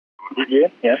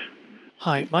Didier, yes.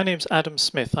 Hi, my name's Adam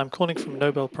Smith. I'm calling from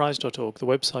nobelprize.org, the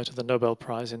website of the Nobel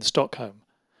Prize in Stockholm.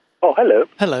 Oh, hello.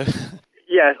 Hello.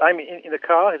 Yes, I'm in the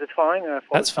car. Is it fine?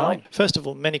 That's fine. First of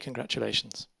all, many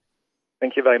congratulations.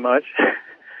 Thank you very much.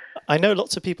 I know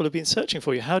lots of people have been searching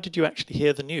for you. How did you actually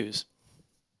hear the news?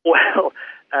 Well,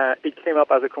 it came up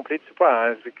as a complete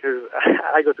surprise because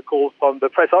I got a call from the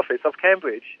press office of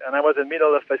Cambridge, and I was in the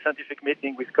middle of a scientific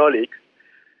meeting with colleagues,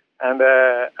 and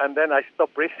then I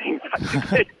stopped breathing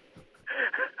practically.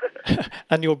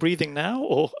 And you're breathing now,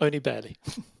 or only barely?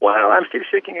 Well, I'm still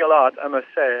shaking a lot, I must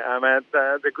say.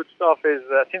 The good stuff is,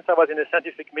 since I was in a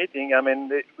scientific meeting,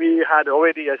 we had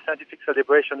already a scientific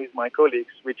celebration with my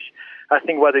colleagues, which I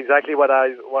think was exactly what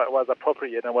was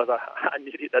appropriate and I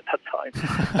needed at that time.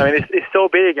 It's so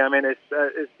big.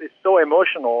 It's so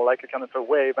emotional, like a kind of a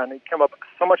wave, and it came up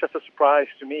so much as a surprise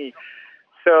to me.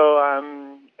 So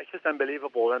it's just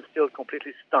unbelievable. I'm still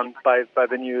completely stunned by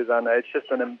the news, and it's just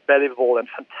an unbelievable and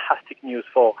fantastic news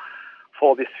for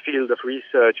this field of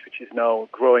research, which is now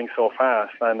growing so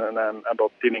fast, and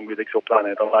about dealing with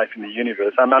exoplanets and life in the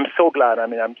universe. I'm so glad.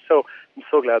 I'm so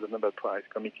glad the Nobel Prize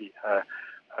Committee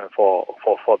for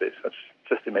this. That's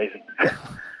just amazing.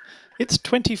 It's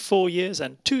 24 years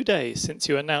and 2 days since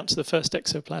you announced the first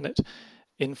exoplanet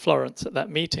in Florence at that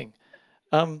meeting.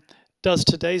 Does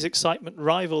today's excitement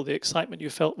rival the excitement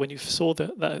you felt when you saw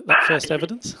that first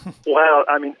evidence? Well,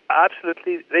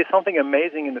 absolutely. There's something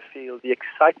amazing in the field. The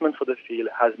excitement for the field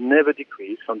has never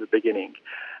decreased from the beginning,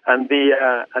 and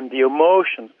the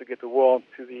emotions to get award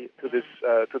to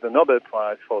the Nobel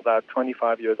Prize for that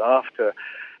 25 years after,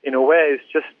 in a way, is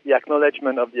just the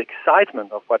acknowledgement of the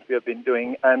excitement of what we have been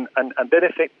doing, and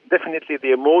definitely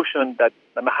the emotion that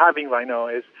I'm having right now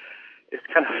is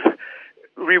kind of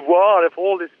reward of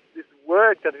all this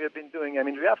work that we have been doing.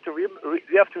 We have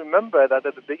to remember that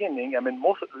at the beginning,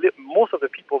 most of the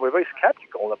people were very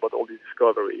skeptical about all this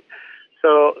discovery.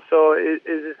 So it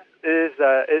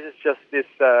is just this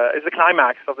is the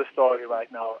climax of the story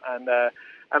right now, and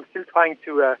I'm still trying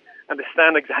to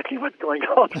understand exactly what's going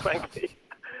on, frankly.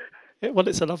 Well,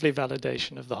 it's a lovely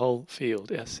validation of the whole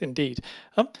field, yes, indeed.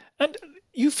 And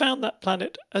you found that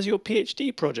planet as your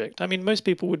PhD project. Most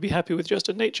people would be happy with just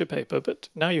a Nature paper, but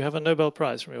now you have a Nobel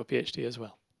Prize from your PhD as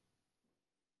well.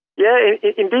 Yeah,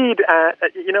 indeed.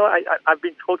 I've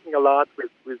been talking a lot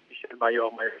with Michel Mayor,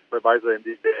 my supervisor in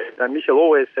these days, and Michel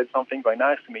always said something very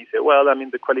nice to me. He said, well,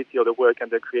 the quality of the work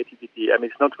and the creativity,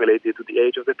 it's not related to the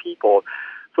age of the people.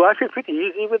 So I feel pretty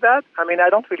easy with that. I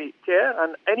don't really care.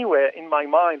 And anyway, in my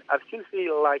mind, I still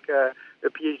feel like a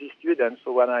PhD student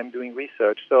so when I'm doing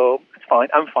research. So it's fine.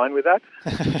 I'm fine with that.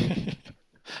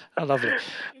 Oh, lovely.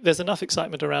 There's enough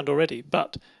excitement around already,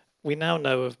 but we now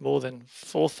know of more than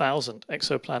 4,000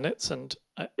 exoplanets, and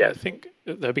I think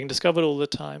they're being discovered all the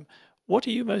time. What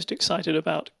are you most excited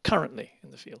about currently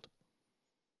in the field?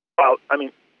 Well,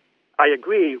 I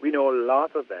agree. We know a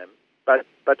lot of them, but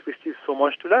we still so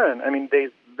much to learn.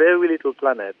 There's very little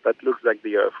planet that looks like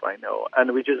the Earth right now,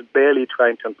 and we're just barely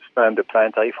trying to understand the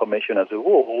planetary formation as a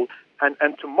whole.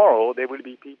 And tomorrow there will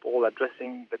be people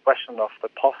addressing the question of the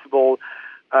possible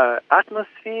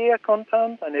atmosphere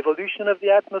content and evolution of the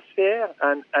atmosphere,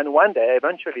 and one day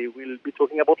eventually we'll be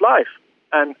talking about life.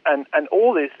 And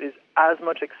all this is as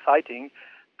much exciting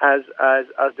as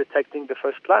detecting the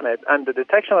first planet. And the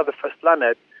detection of the first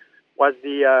planet was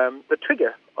the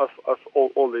trigger of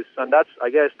all this, and I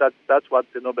guess that's what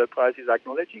the Nobel Prize is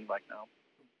acknowledging right now.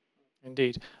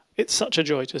 Indeed. It's such a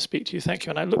joy to speak to you. Thank you,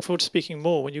 and I look forward to speaking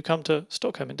more when you come to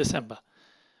Stockholm in December.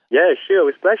 Yeah, sure,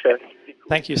 with pleasure.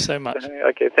 Thank you so much.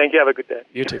 Okay, thank you. Have a good day.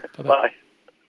 You too. Bye-bye. Bye.